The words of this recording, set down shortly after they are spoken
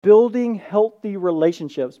building healthy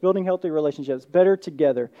relationships better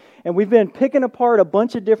together. And we've been picking apart a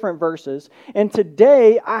bunch of different verses. And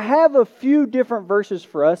today, I have a few different verses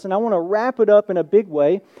for us, and I want to wrap it up in a big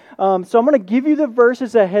way. So I'm going to give you the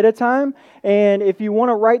verses ahead of time, and if you want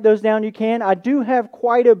to write those down, you can. I do have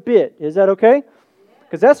quite a bit. Is that okay?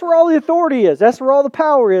 Because that's where all the authority is. That's where all the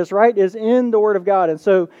power is, right? Is in the Word of God. And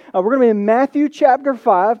so we're going to be in Matthew chapter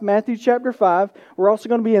 5. Matthew chapter 5. We're also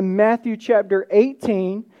going to be in Matthew chapter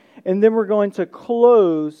 18. And then we're going to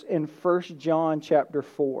close in 1 John chapter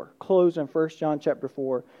 4. Close in 1 John chapter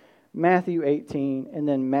 4. Matthew 18, and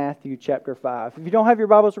then Matthew chapter 5. If you don't have your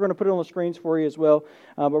Bibles, we're going to put it on the screens for you as well,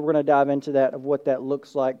 but we're going to dive into that, of what that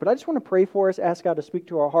looks like. But I just want to pray for us, ask God to speak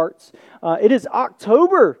to our hearts. It is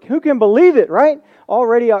October. Who can believe it, right?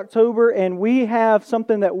 Already October, and we have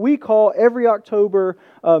something that we call every October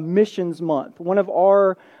Missions Month. One of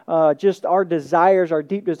our our desires, our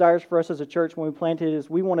deep desires for us as a church when we planted is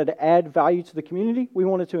we wanted to add value to the community. We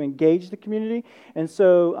wanted to engage the community. And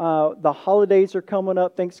so the holidays are coming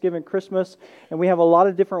up, Thanksgiving, Christmas, and we have a lot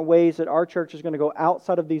of different ways that our church is going to go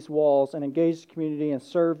outside of these walls and engage the community and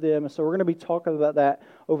serve them. And so we're going to be talking about that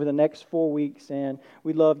over the next 4 weeks, and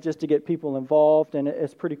we love just to get people involved, and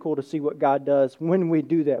it's pretty cool to see what God does when we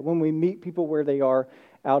do that, when we meet people where they are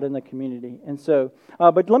out in the community. And so,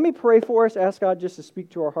 but let me pray for us, ask God just to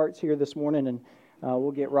speak to our hearts here this morning, and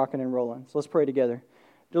we'll get rocking and rolling. So let's pray together.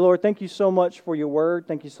 Dear Lord, thank you so much for your word.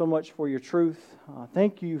 Thank you so much for your truth.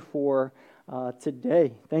 Thank you for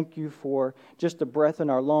today. Thank you for just the breath in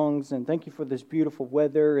our lungs, and thank you for this beautiful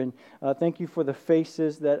weather, and thank you for the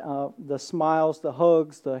faces, that the smiles, the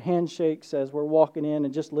hugs, the handshakes as we're walking in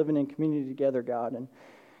and just living in community together, God. And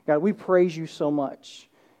God, we praise you so much.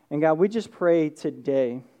 And God, we just pray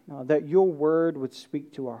today that your word would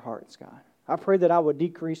speak to our hearts, God. I pray that I would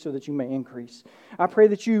decrease so that you may increase. I pray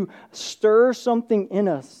that you stir something in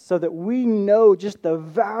us so that we know just the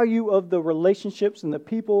value of the relationships and the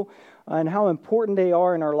people and how important they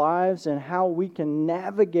are in our lives, and how we can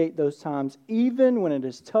navigate those times even when it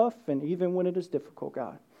is tough and even when it is difficult,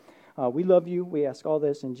 God. We love you. We ask all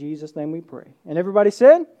this in Jesus' name we pray. And everybody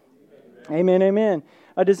said? Amen, amen.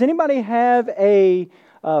 Does anybody have a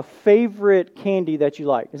favorite candy that you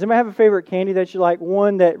like? Does anybody have a favorite candy that you like?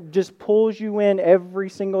 One that just pulls you in every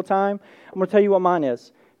single time? I'm going to tell you what mine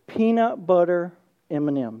is. Peanut butter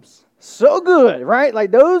M&Ms. So good, right? Like,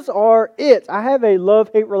 those are it. I have a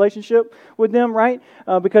love-hate relationship with them, right?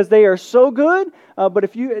 Because they are so good. But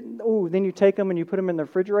if you, then you take them and you put them in the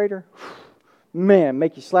refrigerator. Man,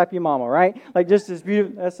 make you slap your mama, right? Like, just this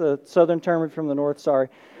beautiful. That's a southern term from the north. Sorry.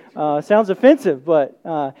 Sounds offensive, but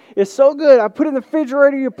it's so good. I put it in the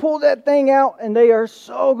refrigerator, you pull that thing out, and they are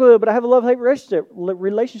so good. But I have a love-hate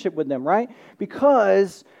relationship with them, right?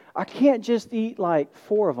 Because I can't just eat like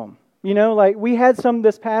 4 of them. You know, like we had some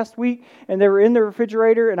this past week, and they were in the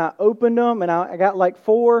refrigerator, and I opened them, and I got like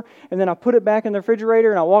 4, and then I put it back in the refrigerator,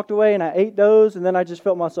 and I walked away, and I ate those, and then I just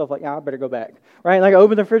felt myself like, I better go back, right? Like I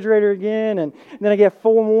opened the refrigerator again, and then I get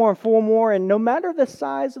 4 more and 4 more, and no matter the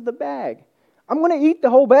size of the bag, I'm going to eat the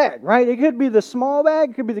whole bag, right? It could be the small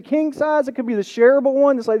bag, it could be the king size, it could be the shareable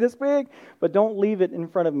one that's like this big, but don't leave it in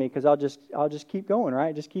front of me, because I'll just keep going,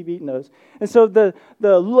 right? Just keep eating those. And so the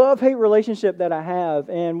love-hate relationship that I have,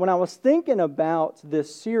 and when I was thinking about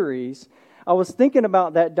this series, I was thinking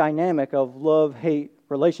about that dynamic of love-hate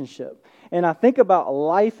relationship. And I think about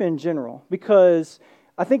life in general, because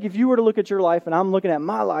I think if you were to look at your life, and I'm looking at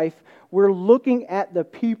my life, we're looking at the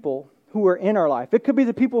people who are in our life. It could be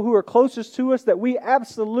the people who are closest to us that we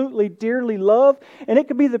absolutely dearly love, and it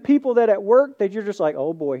could be the people that at work that you're just like,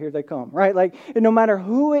 oh boy, here they come, right? Like, and no matter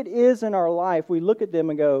who it is in our life, we look at them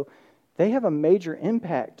and go, they have a major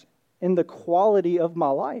impact in the quality of my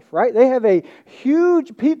life, right? They have a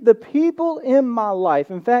huge, the people in my life.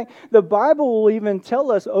 In fact, the Bible will even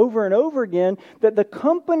tell us over and over again that the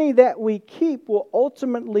company that we keep will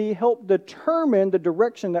ultimately help determine the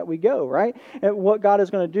direction that we go, right? And what God is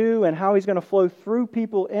going to do and how He's going to flow through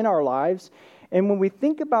people in our lives. And when we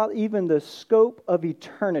think about even the scope of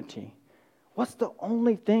eternity, what's the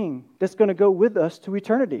only thing that's going to go with us to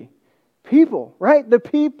eternity? People, right? The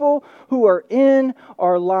people who are in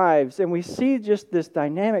our lives. And we see just this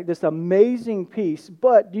dynamic, this amazing piece.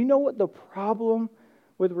 But do you know what the problem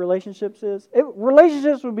with relationships is?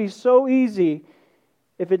 Relationships would be so easy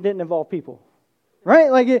if it didn't involve people,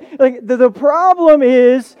 right? The problem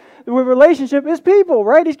is with relationship is people,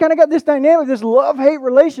 right? He's kind of got this dynamic, this love-hate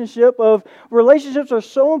relationship of relationships are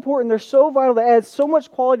so important, they're so vital, they add so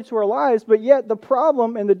much quality to our lives, but yet the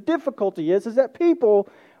problem and the difficulty is that people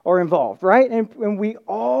are involved, right? And we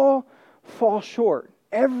all fall short.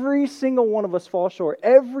 Every single one of us fall short.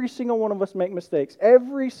 Every single one of us make mistakes.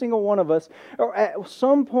 Every single one of us, or at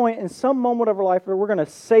some point in some moment of our life, we're going to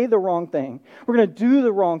say the wrong thing. We're going to do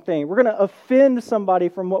the wrong thing. We're going to offend somebody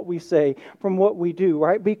from what we say, from what we do,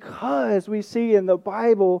 right? Because we see in the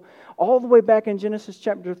Bible, all the way back in Genesis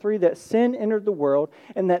chapter 3, that sin entered the world,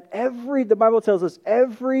 and that the Bible tells us,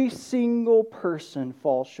 every single person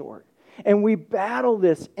falls short. And we battle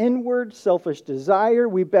this inward selfish desire.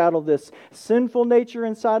 We battle this sinful nature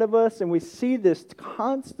inside of us. And we see this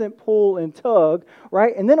constant pull and tug,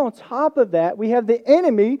 right? And then on top of that, we have the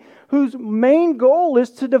enemy whose main goal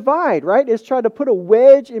is to divide, right? Is try to put a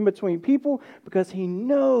wedge in between people because he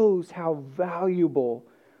knows how valuable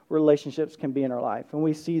relationships can be in our life, and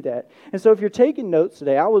we see that. And so if you're taking notes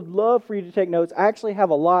today, I would love for you to take notes. I actually have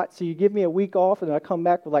a lot, so you give me a week off, and then I come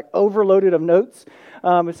back with like overloaded of notes.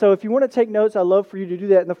 So if you want to take notes, I'd love for you to do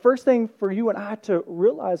that. And the first thing for you and I to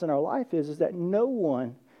realize in our life is that no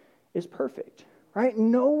one is perfect, right?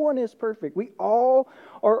 No one is perfect. We all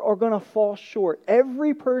are going to fall short.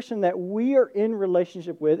 Every person that we are in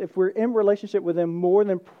relationship with, if we're in relationship with them more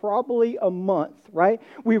than probably a month, right,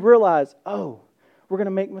 we realize, oh, we're going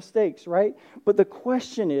to make mistakes, right? But the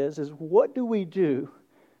question is what do we do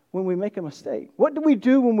when we make a mistake? What do we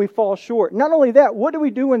do when we fall short? Not only that, what do we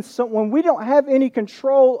do when we don't have any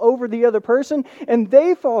control over the other person and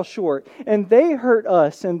they fall short and they hurt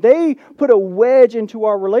us and they put a wedge into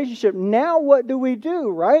our relationship? Now what do we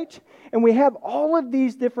do, right? And we have all of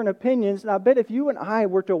these different opinions. And I bet if you and I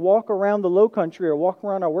were to walk around the low country or walk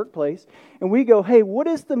around our workplace and we go, hey, what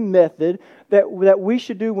is the method that we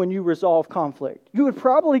should do when you resolve conflict? You would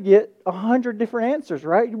probably get 100 different answers,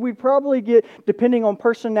 right? We'd probably get, depending on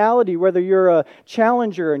personality, whether you're a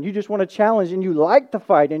challenger and you just want to challenge and you like to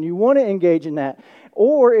fight and you want to engage in that.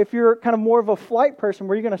 Or if you're kind of more of a flight person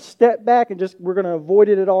where you're going to step back and we're going to avoid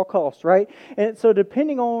it at all costs, right? And so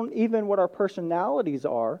depending on even what our personalities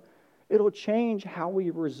are, it'll change how we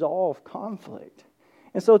resolve conflict.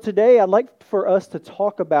 And so today I'd like for us to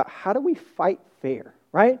talk about how do we fight fair,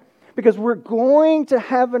 right? Because we're going to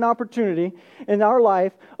have an opportunity in our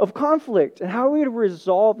life of conflict. And how are we to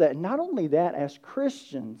resolve that? Not only that, as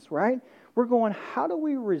Christians, right? We're going, how do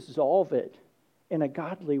we resolve it in a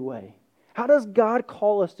godly way? How does God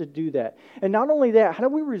call us to do that? And not only that, how do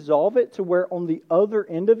we resolve it to where on the other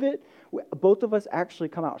end of it, both of us actually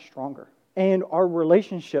come out stronger? And our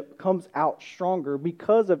relationship comes out stronger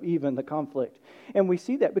because of even the conflict. And we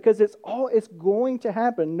see that because it's going to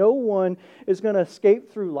happen. No one is going to escape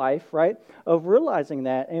through life, right, of realizing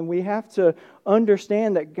that. And we have to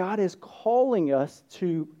understand that God is calling us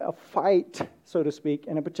to fight, so to speak,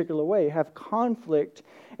 in a particular way, have conflict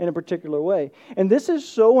in a particular way. And this is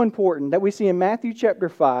so important that we see in Matthew chapter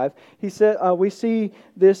 5. He said, we see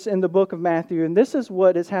this in the book of Matthew, and this is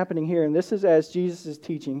what is happening here, and this is as Jesus is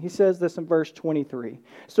teaching. He says this in verse 23.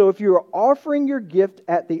 So if you are offering your gift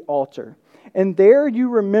at the altar, and there you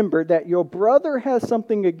remember that your brother has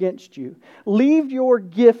something against you, leave your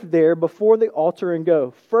gift there before the altar and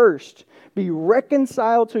go. First, be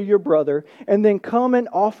reconciled to your brother, and then come and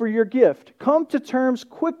offer your gift. Come to terms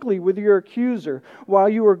quickly with your accuser while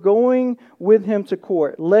you are going with him to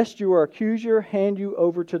court, lest your accuser hand you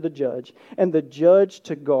over to the judge, and the judge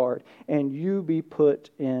to guard, and you be put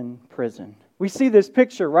in prison. We see this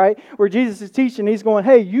picture, right, where Jesus is teaching. He's going,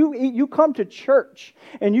 hey, you come to church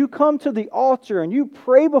and you come to the altar and you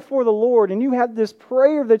pray before the Lord and you have this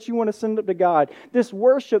prayer that you want to send up to God, this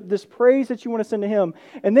worship, this praise that you want to send to Him.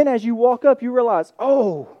 And then as you walk up, you realize,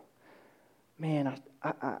 oh, man,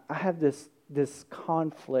 I have this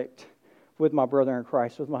conflict with my brother in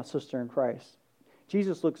Christ, with my sister in Christ.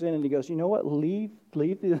 Jesus looks in and He goes, you know what, leave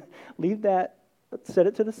that. Set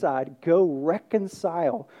it to the side, go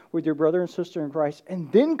reconcile with your brother and sister in Christ,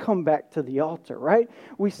 and then come back to the altar, right?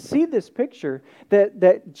 We see this picture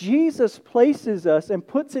that Jesus places us and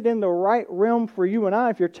puts it in the right realm for you and I.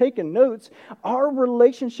 If you're taking notes, our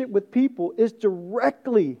relationship with people is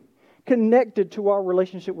directly connected to our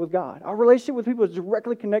relationship with God. Our relationship with people is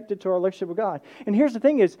directly connected to our relationship with God. And here's the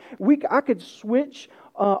thing is, I could switch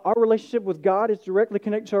our relationship with God is directly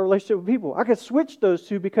connected to our relationship with people. I could switch those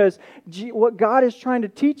two because what God is trying to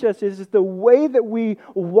teach us is the way that we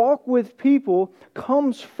walk with people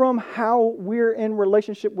comes from how we're in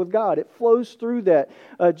relationship with God. It flows through that.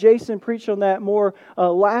 Jason preached on that more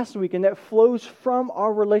last week, and that flows from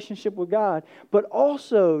our relationship with God. But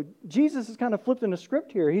also, Jesus is kind of flipping the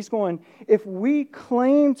script here. He's going, if we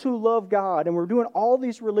claim to love God and we're doing all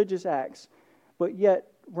these religious acts, but yet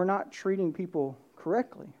we're not treating people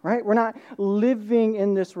correctly, right? We're not living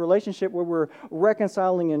in this relationship where we're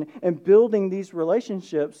reconciling and building these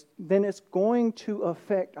relationships, then it's going to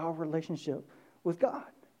affect our relationship with God.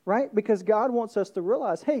 Right? Because God wants us to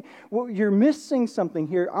realize, hey, well, you're missing something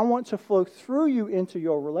here. I want to flow through you into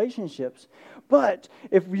your relationships. But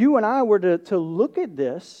if you and I were to look at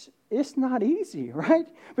this, it's not easy, right?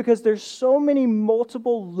 Because there's so many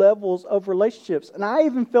multiple levels of relationships. And I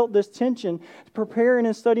even felt this tension preparing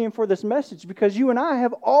and studying for this message because you and I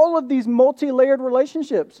have all of these multi-layered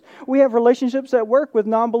relationships. We have relationships at work with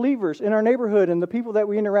non-believers in our neighborhood and the people that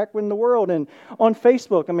we interact with in the world and on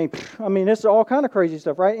Facebook. I mean, it's all kind of crazy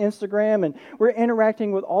stuff, right? Instagram, and we're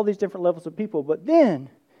interacting with all these different levels of people. But then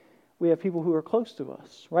we have people who are close to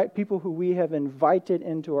us, right? People who we have invited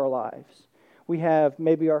into our lives. We have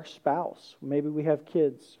maybe our spouse, maybe we have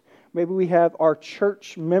kids, maybe we have our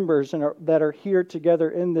church members that are here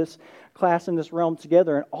together in this class, in this realm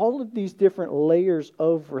together, and all of these different layers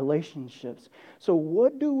of relationships. So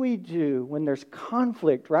what do we do when there's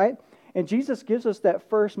conflict, right? And Jesus gives us that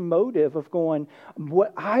first motive of going,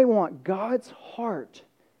 what I want, God's heart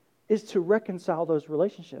is to reconcile those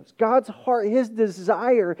relationships. God's heart, His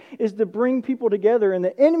desire is to bring people together, and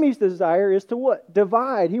the enemy's desire is to what?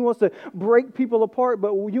 Divide. He wants to break people apart,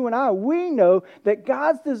 but you and I, we know that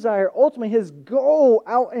God's desire, ultimately His goal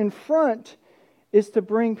out in front is to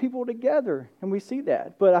bring people together, and we see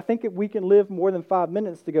that. But I think if we can live more than 5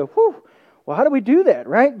 minutes to go, whew, well, how do we do that,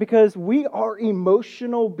 right? Because we are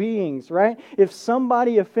emotional beings, right? If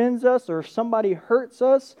somebody offends us or if somebody hurts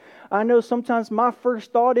us, I know sometimes my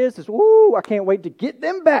first thought is, ooh, I can't wait to get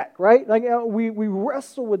them back, right? Like we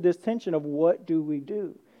wrestle with this tension of what do we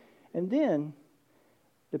do? And then,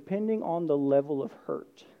 depending on the level of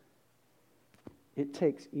hurt, it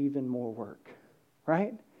takes even more work,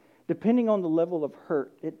 right? Depending on the level of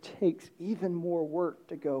hurt, it takes even more work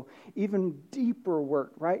to go, even deeper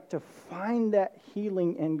work, right? To find that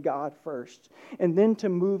healing in God first, and then to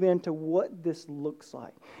move into what this looks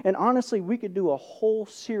like. And honestly, we could do a whole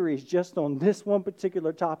series just on this one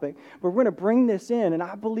particular topic, but we're going to bring this in, and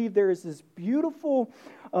I believe there is this beautiful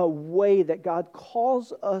way that God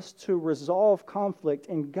calls us to resolve conflict.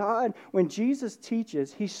 And God, when Jesus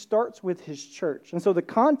teaches, He starts with His church. And so the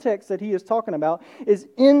context that He is talking about is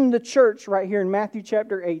in the church right here in Matthew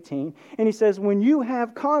chapter 18. And He says, when you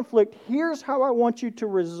have conflict, here's how I want you to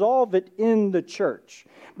resolve it in the church.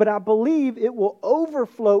 But I believe it will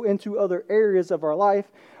overflow into other areas of our life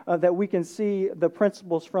that we can see the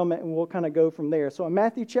principles from it, and we'll kind of go from there. So in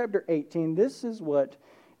Matthew chapter 18, this is what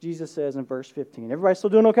Jesus says in verse 15. Everybody still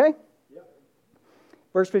doing okay? Yep.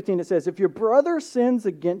 Verse 15, it says, if your brother sins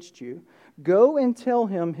against you, go and tell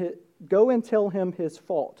him his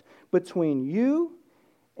fault between you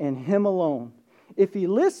and him alone. If he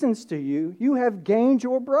listens to you, you have gained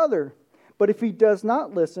your brother. But if he does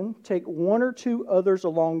not listen, take one or two others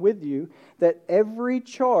along with you, that every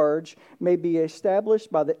charge may be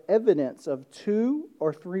established by the evidence of 2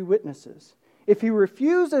 or 3 witnesses. If he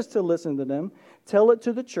refuses to listen to them, tell it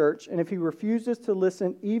to the church. And if he refuses to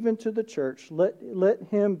listen even to the church, let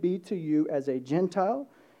him be to you as a Gentile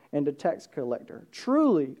and a tax collector.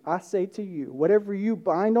 Truly, I say to you, whatever you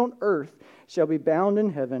bind on earth shall be bound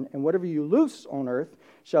in heaven, and whatever you loose on earth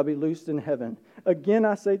shall be loosed in heaven. Again,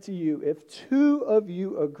 I say to you, if 2 of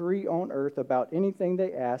you agree on earth about anything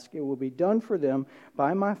they ask, it will be done for them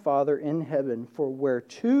by my Father in heaven. For where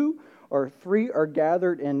 2 or 3 are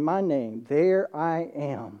gathered in my name, there I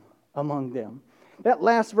am among them. That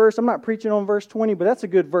last verse, I'm not preaching on verse 20, but that's a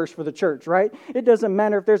good verse for the church, right? It doesn't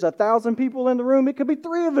matter if there's 1,000 people in the room. It could be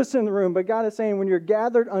 3 of us in the room. But God is saying, when you're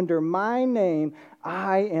gathered under my name,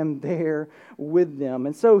 I am there with them.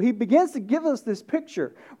 And so He begins to give us this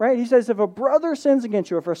picture, right? He says, if a brother sins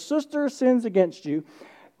against you, if a sister sins against you,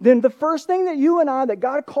 then the first thing that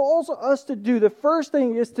God calls us to do, the first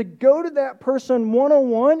thing is to go to that person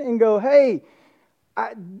one-on-one and go, hey,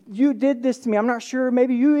 you did this to me. I'm not sure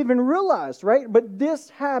maybe you even realized, right? But this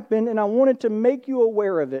happened, and I wanted to make you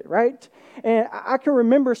aware of it, right? And I can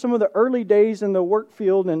remember some of the early days in the work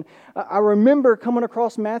field, and I remember coming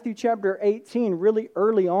across Matthew chapter 18 really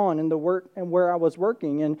early on in the work and where I was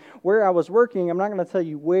working. And where I was working, I'm not going to tell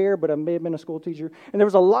you where, but I may have been a school teacher. And there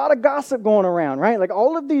was a lot of gossip going around, right? Like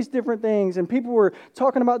all of these different things, and people were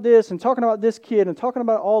talking about this and talking about this kid and talking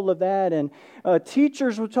about all of that. And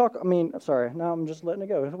teachers would talk. Now I'm just letting it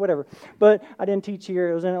go, whatever. But I didn't teach here.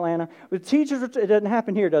 It was in Atlanta. But teachers, it doesn't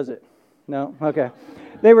happen here, does it? No? Okay.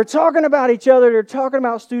 They were talking about each other. They're talking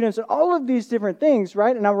about students and all of these different things,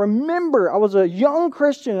 right? And I remember I was a young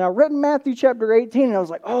Christian, and I read Matthew chapter 18, and I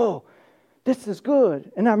was like, oh, this is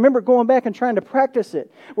good. And I remember going back and trying to practice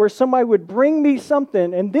it, where somebody would bring me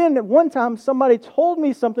something, and then at one time somebody told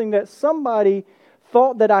me something that somebody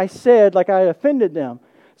thought that I said, like I offended them.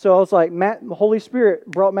 So I was like, the Holy Spirit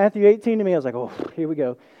brought Matthew 18 to me. I was like, oh, here we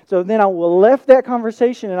go. So then I left that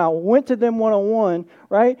conversation and I went to them one-on-one,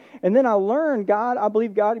 right? And then I learned I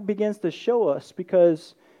believe God begins to show us,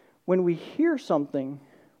 because when we hear something,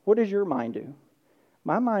 what does your mind do?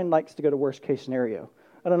 My mind likes to go to worst case scenario.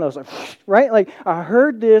 I don't know, it's like, right? Like, I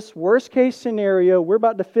heard this worst case scenario. We're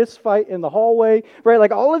about to fist fight in the hallway, right?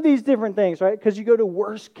 Like all of these different things, right? Because you go to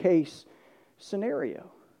worst case scenario.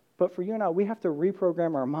 But for you and I, we have to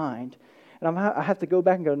reprogram our mind. And I have to go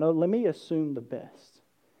back and go, no, let me assume the best.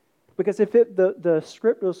 Because if the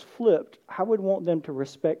script was flipped, I would want them to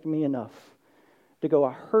respect me enough to go,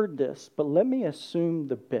 I heard this, but let me assume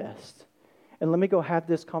the best. And let me go have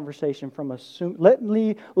this conversation from assume.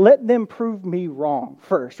 Let them prove me wrong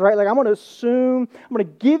first, right? Like I'm going to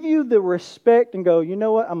give you the respect and go, you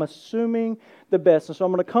know what? I'm assuming the best. And so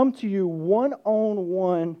I'm going to come to you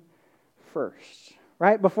one-on-one first.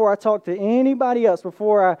 Right? Before I talk to anybody else,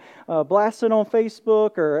 before I blast it on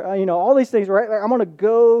Facebook or, all these things, right? Like I'm going to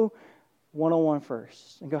go one-on-one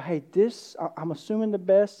first and go, hey, I'm assuming the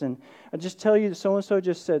best, and I just tell you that so-and-so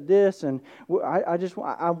just said this, and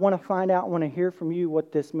I want to find out, I want to hear from you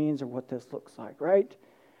what this means or what this looks like, right?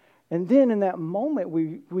 And then in that moment,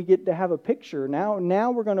 we get to have a picture. Now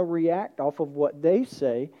we're going to react off of what they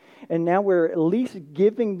say, and now we're at least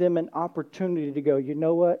giving them an opportunity to go, you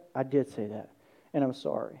know what? I did say that. And I'm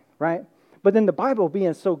sorry, right? But then the Bible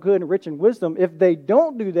being so good and rich in wisdom, if they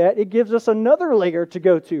don't do that, it gives us another layer to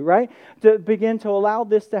go to, right? To begin to allow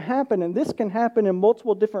this to happen. And this can happen in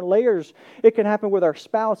multiple different layers. It can happen with our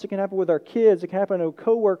spouse. It can happen with our kids. It can happen with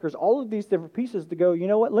coworkers. All of these different pieces to go, you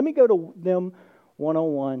know what? Let me go to them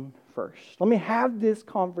one-on-one first. Let me have this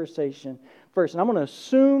conversation first. And I'm going to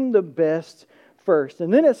assume the best first.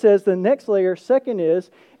 And then it says the next layer, second is,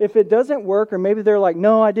 if it doesn't work, or maybe they're like,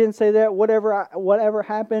 no, I didn't say that, whatever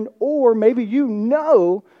happened, or maybe you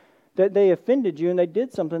know that they offended you and they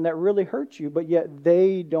did something that really hurt you, but yet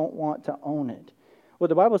they don't want to own it. What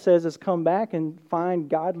the Bible says is come back and find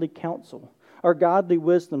godly counsel or godly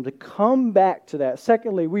wisdom to come back to that.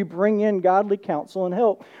 Secondly, we bring in godly counsel and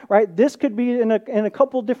help, right? This could be in a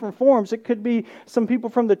couple different forms. It could be some people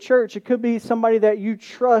from the church. It could be somebody that you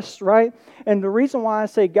trust, right? And the reason why I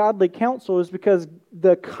say godly counsel is because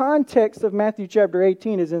the context of Matthew chapter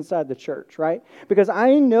 18 is inside the church, right? Because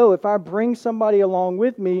I know if I bring somebody along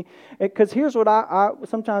with me, because here's what I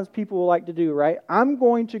sometimes people will like to do, right? I'm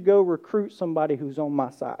going to go recruit somebody who's on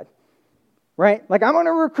my side. Right? Like I'm going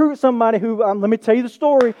to recruit somebody who, let me tell you the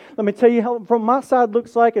story. Let me tell you how from my side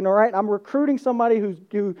looks like. And all right, I'm recruiting somebody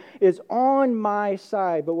who is on my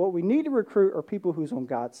side. But what we need to recruit are people who's on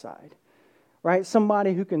God's side. Right?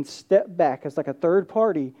 Somebody who can step back as like a third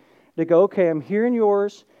party to go, okay, I'm hearing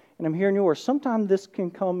yours and I'm hearing yours. Sometimes this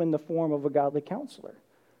can come in the form of a godly counselor.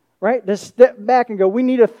 Right? To step back and go, we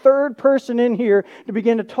need a third person in here to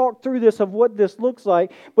begin to talk through this of what this looks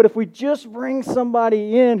like. But if we just bring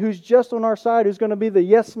somebody in who's just on our side, who's going to be the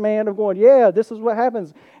yes man of going, yeah, this is what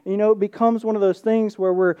happens. It becomes one of those things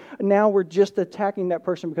where we're just attacking that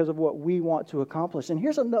person because of what we want to accomplish. And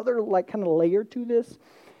here's another kind of layer to this,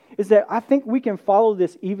 is that I think we can follow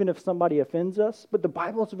this even if somebody offends us. But the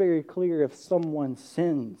Bible is very clear if someone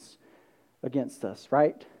sins against us,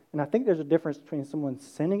 right? And I think there's a difference between someone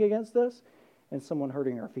sinning against us and someone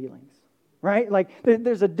hurting our feelings, right? Like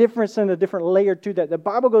there's a difference and a different layer to that. The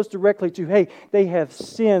Bible goes directly to, hey, they have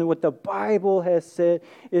sinned. What the Bible has said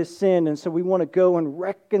is sin. And so we want to go and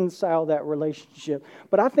reconcile that relationship.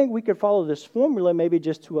 But I think we could follow this formula maybe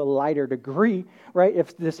just to a lighter degree, right?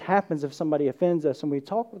 If this happens, if somebody offends us and we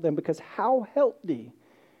talk with them, because how healthy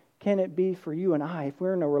can it be for you and I if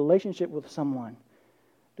we're in a relationship with someone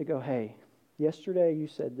to go, hey, yesterday you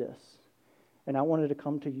said this, and I wanted to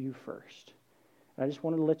come to you first. And I just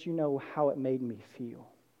wanted to let you know how it made me feel,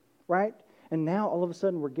 right? And now all of a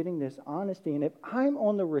sudden we're getting this honesty. And if I'm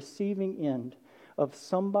on the receiving end of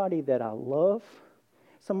somebody that I love,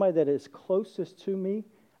 somebody that is closest to me,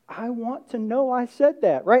 I want to know I said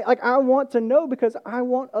that, right? Like I want to know because I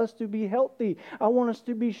want us to be healthy. I want us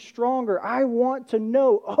to be stronger. I want to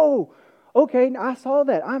know, oh, okay, I saw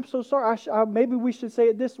that. I'm so sorry. Maybe we should say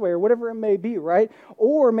it this way or whatever it may be, right?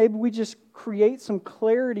 Or maybe we just create some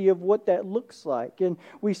clarity of what that looks like. And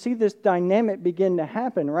we see this dynamic begin to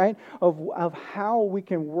happen, right? Of how we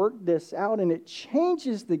can work this out. And it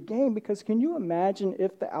changes the game because can you imagine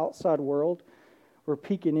if the outside world were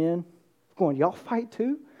peeking in, going, y'all fight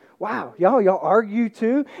too? Wow, y'all argue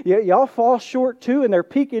too? Y'all fall short too? And they're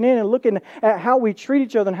peeking in and looking at how we treat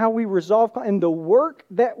each other and how we resolve and the work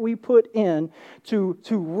that we put in to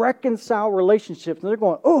reconcile relationships. And they're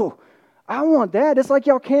going, oh, I want that. It's like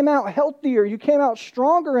y'all came out healthier. You came out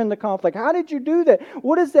stronger in the conflict. How did you do that?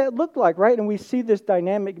 What does that look like, right? And we see this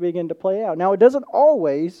dynamic begin to play out. Now, it doesn't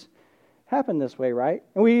always happen this way, right?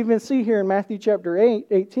 And we even see here in Matthew chapter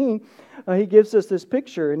 18, he gives us this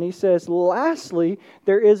picture, and he says, lastly,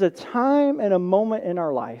 there is a time and a moment in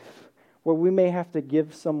our life where we may have to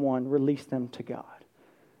give someone, release them to God.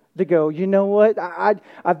 To go, you know what?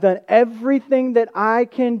 I've done everything that I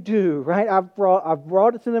can do, right? I've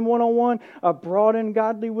brought it to them one-on-one. I've brought in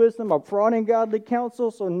godly wisdom. I've brought in godly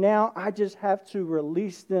counsel. So now I just have to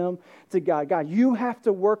release them to God. God, you have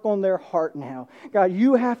to work on their heart now. God,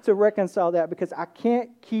 you have to reconcile that because I can't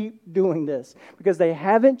keep doing this because they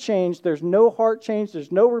haven't changed. There's no heart change.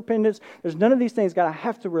 There's no repentance. There's none of these things. God, I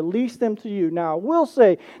have to release them to you. Now, I will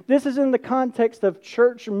say this is in the context of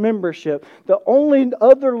church membership. The only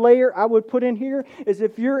other layer I would put in here is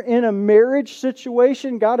if you're in a marriage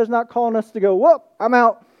situation, God is not calling us to go, whoop, I'm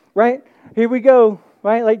out, right? Here we go,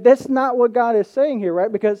 right? Like that's not what God is saying here,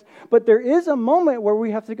 right? But there is a moment where we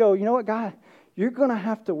have to go, you know what, God, you're going to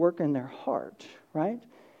have to work in their heart, right?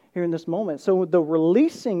 Here in this moment. So the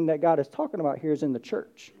releasing that God is talking about here is in the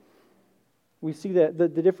church. We see that the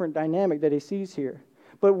different dynamic that he sees here.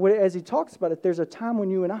 But as he talks about it, there's a time when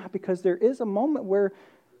you and I, because there is a moment where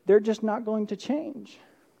they're just not going to change.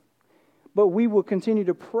 But we will continue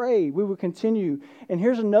to pray. We will continue. And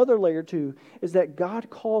here's another layer too, is that God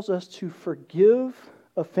calls us to forgive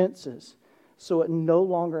offenses so it no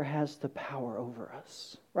longer has the power over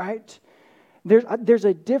us, right? There's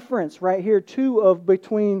a difference right here too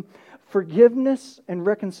between forgiveness and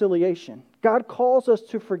reconciliation. God calls us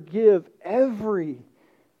to forgive every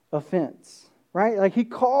offense. Right? Like he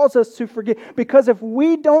calls us to forgive. Because if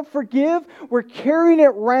we don't forgive, we're carrying it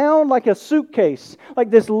around like a suitcase. Like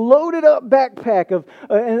this loaded up backpack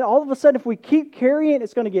and all of a sudden if we keep carrying it,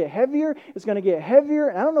 it's going to get heavier. It's going to get heavier.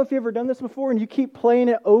 And I don't know if you've ever done this before and you keep playing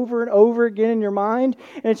it over and over again in your mind.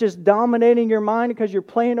 And it's just dominating your mind because you're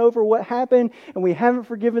playing over what happened and we haven't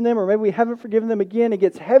forgiven them or maybe we haven't forgiven them again. It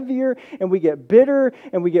gets heavier and we get bitter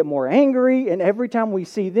and we get more angry. And every time we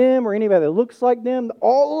see them or anybody that looks like them,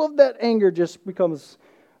 all of that anger just becomes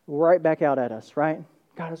right back out at us, right?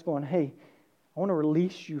 God is going, hey, I want to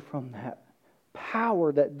release you from that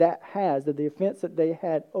power that has, that the offense that they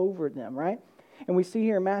had over them, right? And we see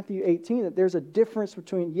here in Matthew 18 that there's a difference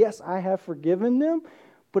between, yes, I have forgiven them,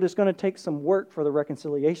 but it's going to take some work for the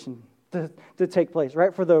reconciliation to take place,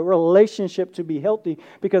 right? For the relationship to be healthy,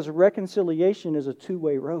 because reconciliation is a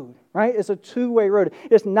two-way road, right? It's a two-way road.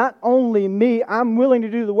 It's not only me, I'm willing to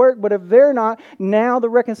do the work, but if they're not, now the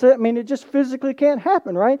reconciliation, it just physically can't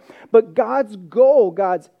happen, right? But God's goal,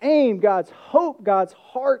 God's aim, God's hope, God's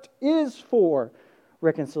heart is for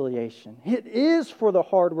reconciliation. It is for the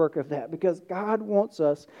hard work of that because God wants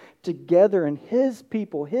us together and His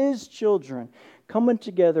people, His children, coming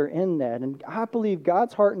together in that. And I believe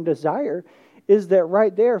God's heart and desire is that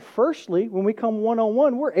right there, firstly, when we come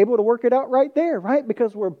one-on-one, we're able to work it out right there, right?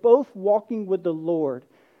 Because we're both walking with the Lord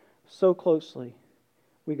so closely.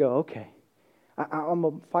 We go, okay,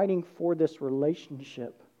 I'm fighting for this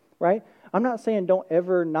relationship, right? I'm not saying don't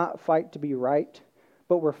ever not fight to be right,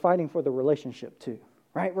 but we're fighting for the relationship too.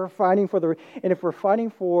 Right? We're fighting for and if we're fighting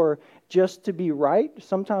for just to be right,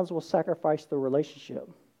 sometimes we'll sacrifice the relationship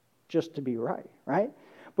just to be right?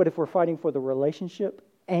 But if we're fighting for the relationship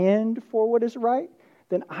and for what is right,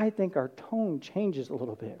 then I think our tone changes a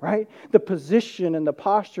little bit, right? The position and the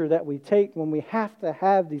posture that we take when we have to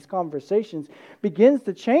have these conversations begins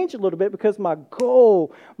to change a little bit because my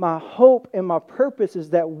goal, my hope, and my purpose is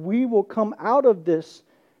that we will come out of this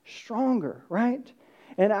stronger, right?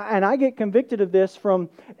 And I get convicted of this from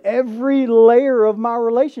every layer of my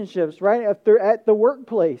relationships, right? At the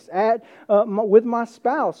workplace, with my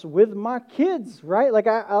spouse, with my kids, right? Like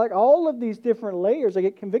I like all of these different layers I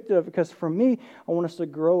get convicted of because for me, I want us to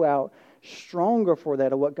grow out stronger for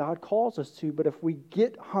that of what God calls us to. But if we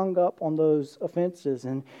get hung up on those offenses,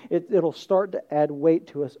 and it'll start to add weight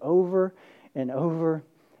to us over and over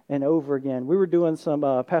and over again. We were doing some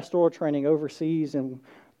pastoral training overseas, and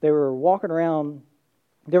they were walking around.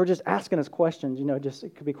 They were just asking us questions, just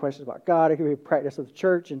it could be questions about God, it could be practice of the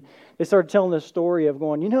church, and they started telling this story of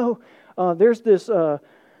going, there's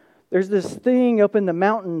this thing up in the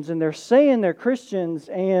mountains, and they're saying they're Christians,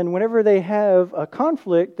 and whenever they have a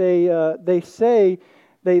conflict, they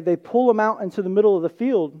pull them out into the middle of the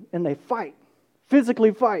field and they fight,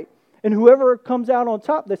 physically fight, and whoever comes out on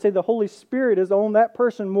top, they say the Holy Spirit is on that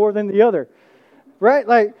person more than the other. right?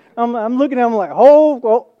 Like, I'm looking at him like, hold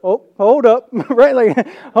up, right? Like,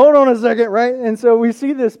 hold on a second, right? And so we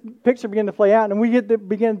see this picture begin to play out, and we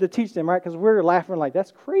begin to teach them, right? Because we're laughing like,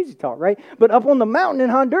 that's crazy talk, right? But up on the mountain in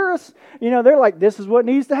Honduras, they're like, this is what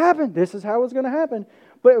needs to happen. This is how it's going to happen.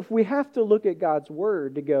 But if we have to look at God's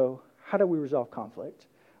Word to go, how do we resolve conflict?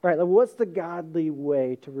 Right, like what's the godly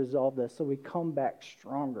way to resolve this so we come back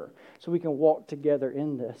stronger, so we can walk together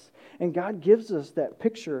in this? And God gives us that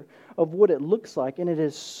picture of what it looks like, and it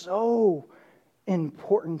is so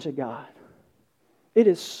important to God. It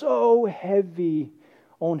is so heavy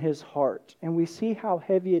on His heart, and we see how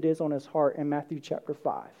heavy it is on His heart in Matthew chapter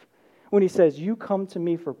 5, when He says, you come to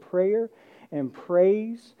me for prayer and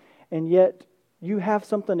praise, and yet you have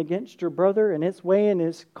something against your brother and it's weighing,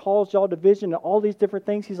 it's caused y'all division and all these different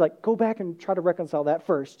things. He's like, go back and try to reconcile that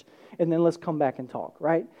first, and then let's come back and talk,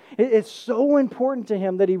 right? It's so important to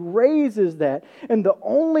Him that He raises that. And the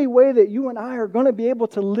only way that you and I are going to be able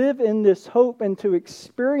to live in this hope and to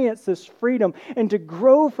experience this freedom and to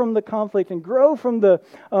grow from the conflict and grow from the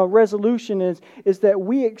resolution is that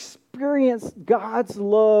we experience God's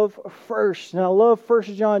love first. And I love 1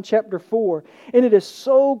 John chapter 4. And it is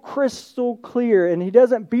so crystal clear. And he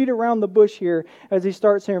doesn't beat around the bush here as he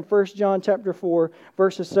starts here in 1 John chapter 4,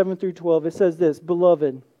 verses 7 through 12. It says this,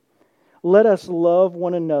 Beloved, let us love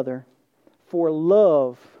one another, for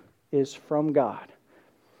love is from God.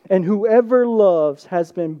 And whoever loves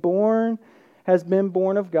has been born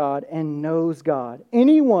of God and knows God.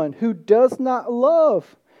 Anyone who does not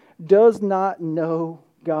love does not know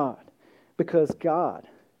God, because God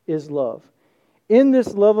is love. In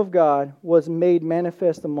this love of God was made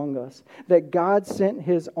manifest among us, that God sent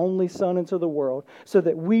His only Son into the world so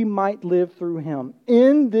that we might live through Him.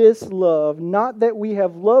 In this love, not that we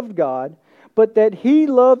have loved God, but that He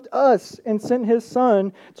loved us and sent His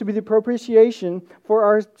Son to be the propitiation for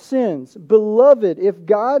our sins. Beloved, if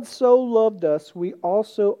God so loved us, we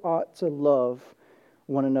also ought to love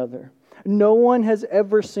one another. No one has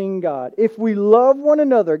ever seen God. If we love one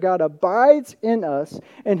another, God abides in us,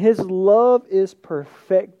 and His love is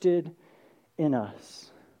perfected in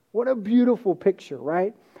us. What a beautiful picture,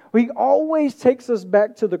 right? He always takes us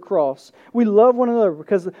back to the cross. We love one another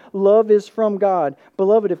because love is from God.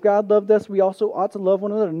 Beloved, if God loved us, we also ought to love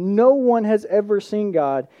one another. No one has ever seen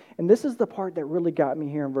God. And this is the part that really got me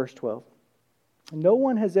here in verse 12. No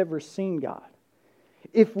one has ever seen God.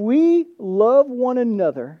 If we love one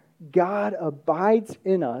another, God abides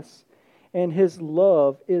in us, and His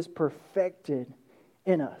love is perfected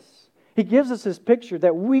in us. He gives us this picture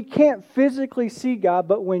that we can't physically see God,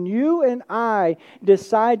 but when you and I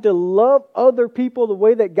decide to love other people the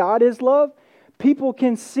way that God is loved, people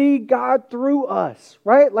can see God through us,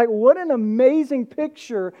 right? Like, what an amazing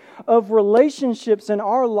picture of relationships in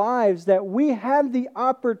our lives, that we have the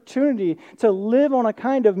opportunity to live on a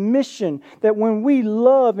kind of mission that when we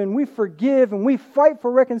love and we forgive and we fight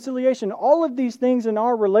for reconciliation, all of these things in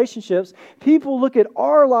our relationships, people look at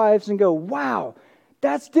our lives and go, wow,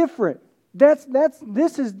 that's different.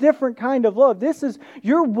 This is different kind of love. This is,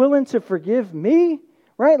 you're willing to forgive me,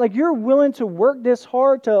 right? Like, you're willing to work this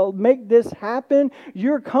hard to make this happen.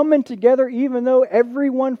 You're coming together even though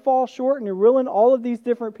everyone falls short, and you're willing all of these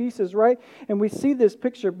different pieces, right? And we see this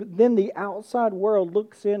picture, but then the outside world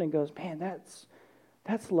looks in and goes, man,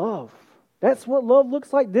 that's love. That's what love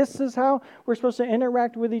looks like. This is how we're supposed to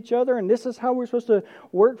interact with each other, and this is how we're supposed to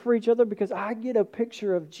work for each other, because I get a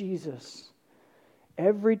picture of Jesus.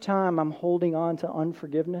 Every time I'm holding on to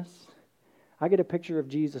unforgiveness, I get a picture of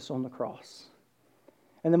Jesus on the cross.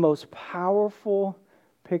 And the most powerful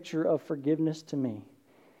picture of forgiveness to me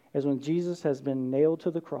is when Jesus has been nailed to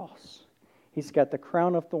the cross. He's got the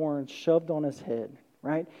crown of thorns shoved on His head,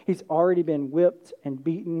 right? He's already been whipped and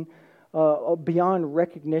beaten beyond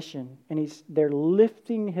recognition. And they're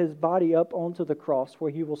lifting His body up onto the cross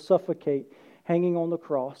where He will suffocate hanging on the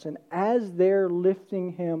cross. And as they're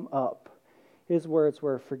lifting Him up, His words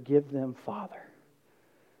were, forgive them, Father,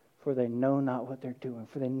 for they know not what they're doing,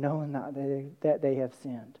 for they know not that they have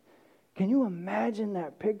sinned. Can you imagine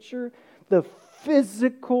that picture? The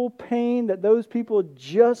physical pain that those people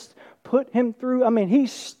just put Him through. I mean,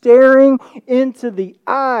 He's staring into the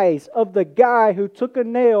eyes of the guy who took a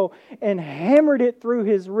nail and hammered it through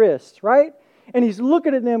His wrist, right? And He's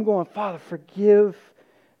looking at them going, Father, forgive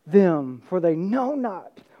them, for they know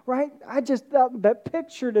not, right? I just thought that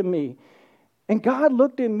picture to me. And God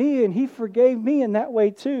looked at me and He forgave me in that way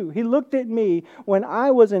too. He looked at me when I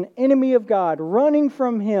was an enemy of God, running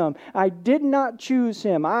from Him. I did not choose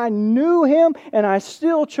Him. I knew Him and I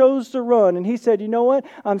still chose to run. And He said, you know what?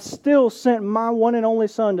 I'm still sent my one and only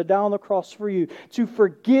Son to die on the cross for you, to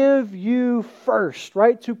forgive you first,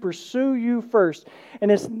 right? To pursue you first.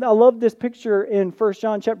 And I love this picture in 1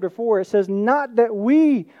 John chapter 4. It says, not that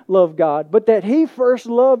we love God, but that He first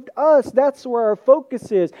loved us. That's where our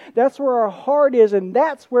focus is. That's where our heart is, and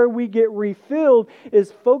that's where we get refilled,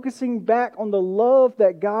 is focusing back on the love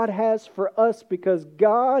that God has for us, because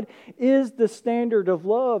God is the standard of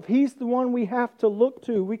love. He's the one we have to look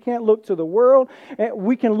to. We can't look to the world.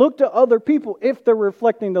 We can look to other people if they're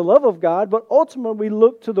reflecting the love of God, but ultimately we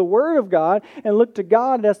look to the Word of God and look to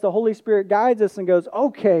God as the Holy Spirit guides us and goes,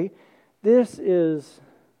 okay, this is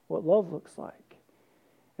what love looks like.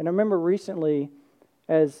 And I remember recently,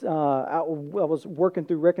 as I was working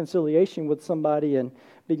through reconciliation with somebody and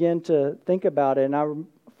began to think about it. And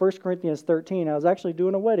 1 Corinthians 13, I was actually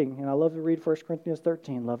doing a wedding, and I love to read 1 Corinthians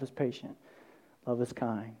 13. Love is patient. Love is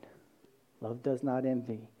kind. Love does not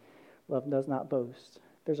envy. Love does not boast.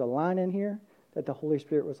 There's a line in here that the Holy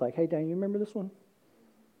Spirit was like, hey, Dan, you remember this one?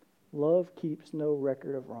 Love keeps no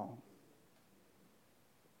record of wrong.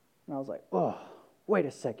 And I was like, oh, wait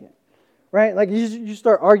a second. Right? Like you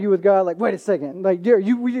start arguing with God, like, wait a second. Like, dear,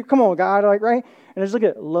 you come on, God, like, right? And just look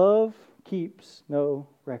at it. Love keeps no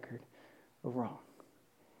record of wrong.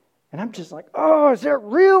 And I'm just like, oh, is that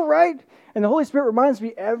real, right? And the Holy Spirit reminds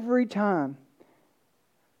me every time,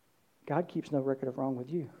 God keeps no record of wrong with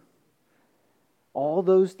you. All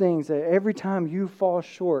those things that every time you fall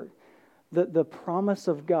short, the promise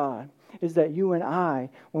of God is that you and I,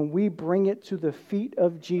 when we bring it to the feet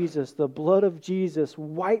of Jesus, the blood of Jesus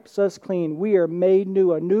wipes us clean. We are made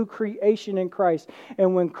new, a new creation in Christ.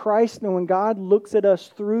 And when God looks at us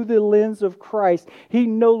through the lens of Christ, He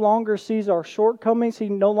no longer sees our shortcomings. He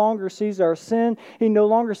no longer sees our sin. He no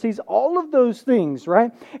longer sees all of those things,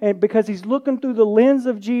 right? And because He's looking through the lens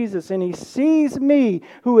of Jesus, and He sees me,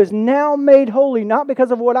 who is now made holy, not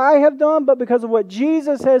because of what I have done, but because of what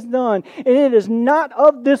Jesus has done. And it is not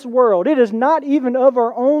of this world. It is not even of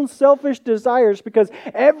our own selfish desires, because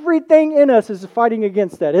everything in us is fighting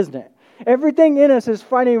against that, isn't it? Everything in us is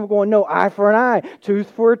fighting, going, no, eye for an eye, tooth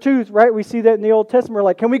for a tooth, right? We see that in the Old Testament. We're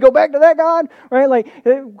like, can we go back to that, God? Right? Like,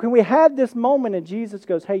 can we have this moment? And Jesus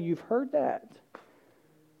goes, hey, you've heard that,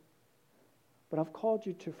 but I've called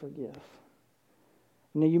you to forgive.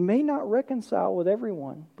 Now, you may not reconcile with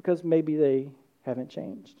everyone because maybe they haven't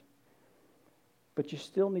changed. But you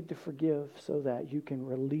still need to forgive so that you can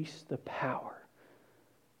release the power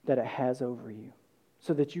that it has over you,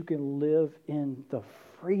 so that you can live in the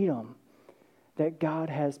freedom that God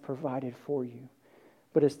has provided for you.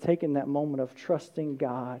 But it's taken that moment of trusting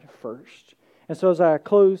God first. And so as I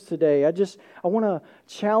close today, I want to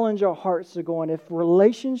challenge our hearts to go on. If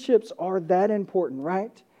relationships are that important,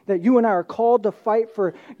 right? That you and I are called to fight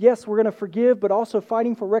for, yes, we're going to forgive, but also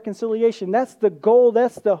fighting for reconciliation. That's the goal,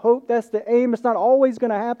 that's the hope, that's the aim. It's not always going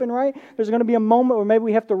to happen, right? There's going to be a moment where maybe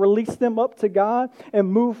we have to release them up to God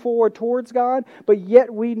and move forward towards God, but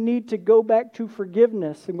yet we need to go back to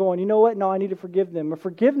forgiveness and going, you know what? No, I need to forgive them. And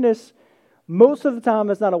forgiveness, most of the time,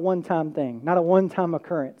 is not a one-time thing, not a one-time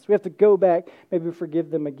occurrence. We have to go back, maybe forgive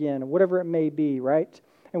them again, or whatever it may be, right?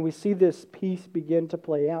 And we see this peace begin to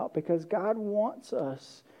play out because God wants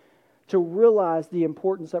us to realize the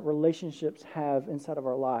importance that relationships have inside of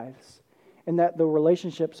our lives, and that the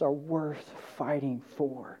relationships are worth fighting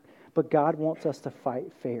for. But God wants us to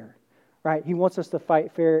fight fair, right? He wants us to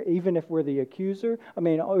fight fair even if we're the accuser. I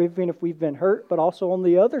mean, even if we've been hurt, but also on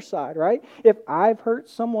the other side, right? If I've hurt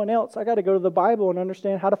someone else, I got to go to the Bible and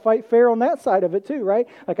understand how to fight fair on that side of it too, right?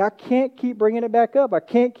 Like, I can't keep bringing it back up. I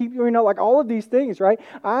can't keep, like all of these things, right?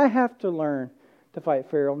 I have to learn to fight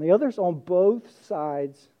fair on the others, on both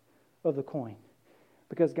sides of the coin,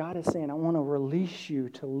 because God is saying, I want to release you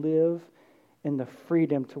to live in the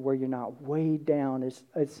freedom to where you're not weighed down.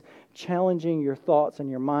 It's challenging your thoughts and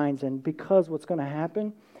your minds. And because what's going to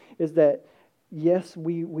happen is that, yes,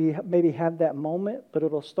 we maybe have that moment, but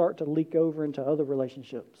it'll start to leak over into other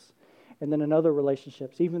relationships. And then in other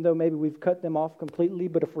relationships, even though maybe we've cut them off completely,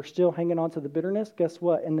 but if we're still hanging on to the bitterness, guess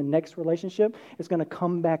what? In the next relationship, it's going to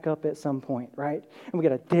come back up at some point, right? And we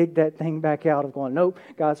got to dig that thing back out of going, nope,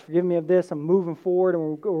 God's forgiven me of this. I'm moving forward,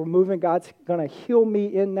 and we're moving. God's going to heal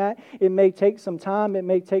me in that. It may take some time. It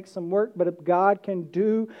may take some work, but if God can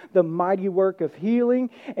do the mighty work of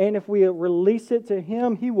healing, and if we release it to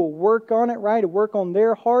Him, He will work on it, right? Work on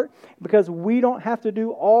their heart, because we don't have to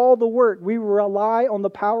do all the work. We rely on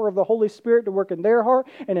the power of the Holy Spirit to work in their heart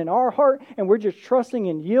and in our heart, and we're just trusting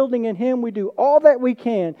and yielding in Him. We do all that we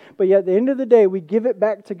can, but yet at the end of the day, we give it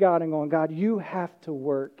back to God and going, God, you have to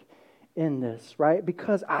work in this, right?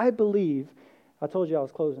 Because I believe, I told you I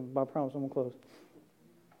was closing, but I promise I'm going to close.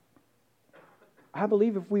 I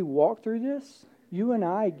believe if we walk through this, you and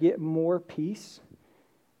I get more peace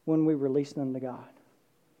when we release them to God.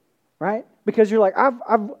 Right? Because you're like,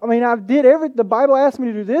 I did everything. The Bible asked me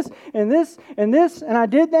to do this and this and this, and I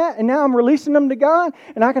did that, and now I'm releasing them to God,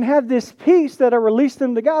 and I can have this peace that I released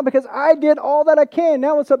them to God because I did all that I can.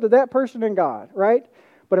 Now it's up to that person and God, right?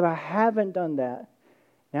 But if I haven't done that,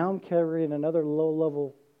 now I'm carrying another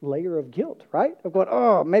low-level layer of guilt, right? Of going,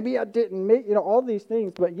 oh, maybe I didn't make, all these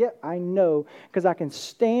things, but yet I know because I can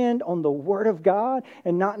stand on the Word of God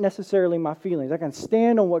and not necessarily my feelings. I can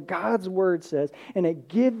stand on what God's Word says, and it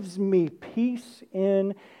gives me peace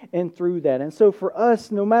in and through that. And so for us,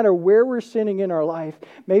 no matter where we're sitting in our life,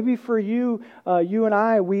 maybe for you, you and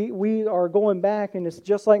I, we are going back, and it's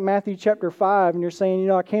just like Matthew chapter 5, and you're saying,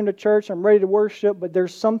 I came to church, I'm ready to worship, but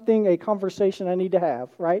there's a conversation I need to have,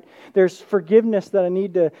 right? There's forgiveness that I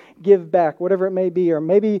need to give back, whatever it may be. Or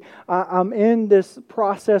maybe I'm in this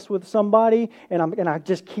process with somebody and I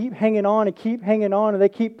just keep hanging on and they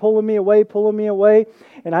keep pulling me away,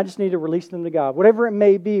 and I just need to release them to God. Whatever it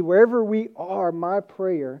may be, wherever we are, my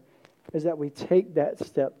prayer is that we take that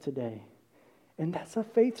step today. And that's a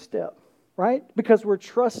faith step, right? Because we're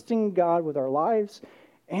trusting God with our lives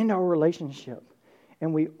and our relationship.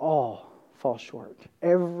 And we all fall short.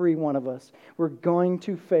 Every one of us. We're going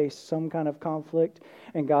to face some kind of conflict,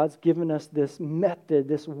 and God's given us this method,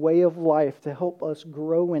 this way of life to help us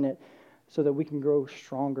grow in it so that we can grow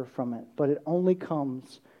stronger from it. But it only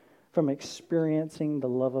comes from experiencing the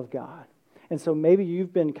love of God. And so maybe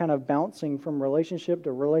you've been kind of bouncing from relationship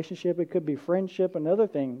to relationship. It could be friendship and other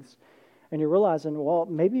things. And you're realizing, well,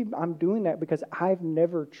 maybe I'm doing that because I've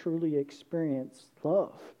never truly experienced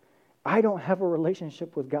love. I don't have a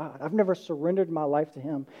relationship with God. I've never surrendered my life to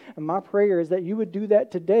Him. And my prayer is that you would do that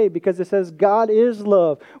today because it says God is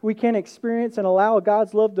love. We can't experience and allow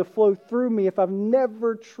God's love to flow through me if I've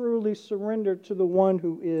never truly surrendered to the one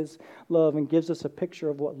who is love and gives us a picture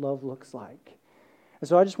of what love looks like. And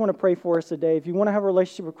so I just want to pray for us today. If you want to have a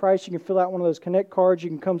relationship with Christ, you can fill out one of those Connect cards. You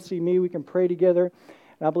can come see me. We can pray together.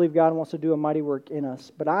 And I believe God wants to do a mighty work in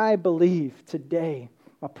us. But I believe today,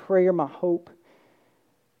 my prayer, my hope,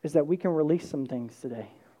 is that we can release some things today,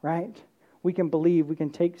 right? We can believe, we can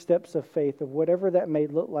take steps of faith of whatever that may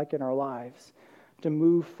look like in our lives to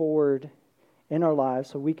move forward in our lives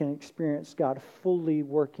so we can experience God fully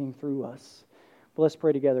working through us. But let's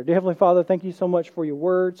pray together. Dear Heavenly Father, thank you so much for your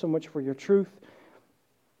word, so much for your truth.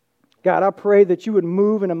 God, I pray that you would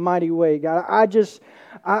move in a mighty way. God,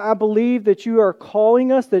 I believe that you are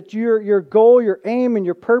calling us, that your goal, your aim, and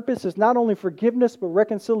your purpose is not only forgiveness, but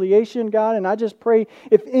reconciliation, God. And I just pray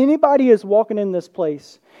if anybody is walking in this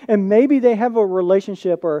place, and maybe they have a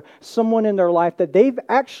relationship or someone in their life that they've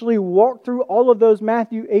actually walked through all of those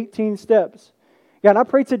Matthew 18 steps. God, I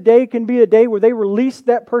pray today can be a day where they release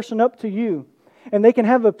that person up to you. And they can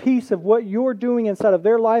have a piece of what you're doing inside of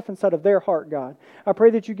their life, inside of their heart, God. I pray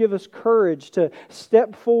that you give us courage to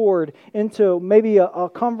step forward into maybe a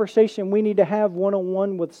conversation we need to have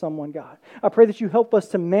one-on-one with someone, God. I pray that you help us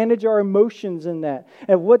to manage our emotions in that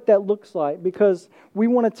and what that looks like, because we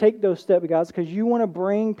want to take those steps, guys, because you want to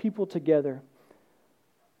bring people together.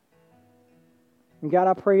 And God,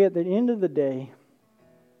 I pray at the end of the day,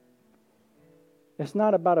 it's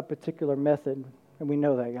not about a particular method, and we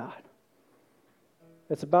know that, God.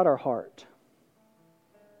 It's about our heart.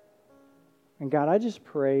 And God, I just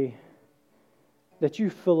pray that you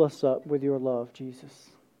fill us up with your love, Jesus.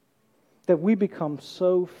 That we become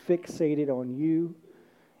so fixated on you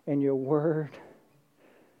and your word.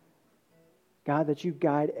 God, that you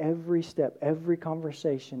guide every step, every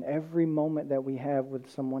conversation, every moment that we have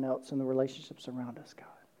with someone else in the relationships around us, God.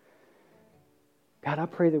 God, I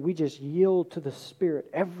pray that we just yield to the Spirit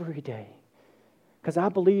every day. Because I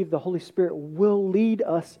believe the Holy Spirit will lead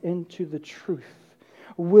us into the truth.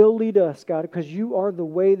 Will lead us, God, because you are the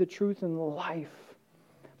way, the truth, and the life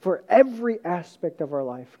for every aspect of our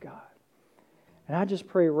life, God. And I just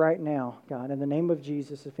pray right now, God, in the name of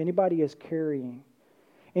Jesus, if anybody is carrying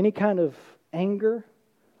any kind of anger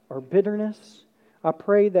or bitterness, I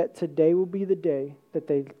pray that today will be the day that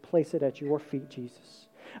they place it at your feet, Jesus.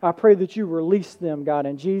 I pray that you release them, God,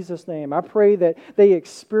 in Jesus' name. I pray that they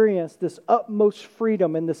experience this utmost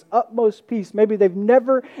freedom and this utmost peace. Maybe they've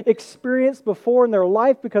never experienced before in their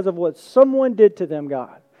life because of what someone did to them,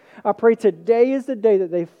 God. I pray today is the day that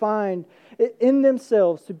they find it in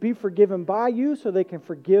themselves to be forgiven by you so they can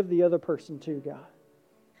forgive the other person too, God.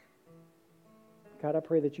 God, I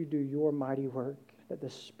pray that you do your mighty work, that the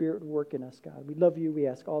Spirit would work in us, God. We love you. We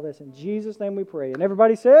ask all this in Jesus' name we pray. And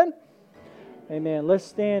everybody said, amen. Let's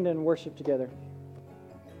stand and worship together.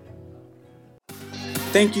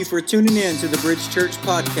 Thank you for tuning in to the Bridge Church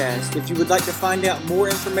podcast. If you would like to find out more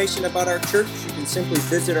information about our church, you can simply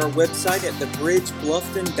visit our website at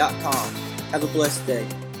thebridgebluffton.com. Have a blessed day.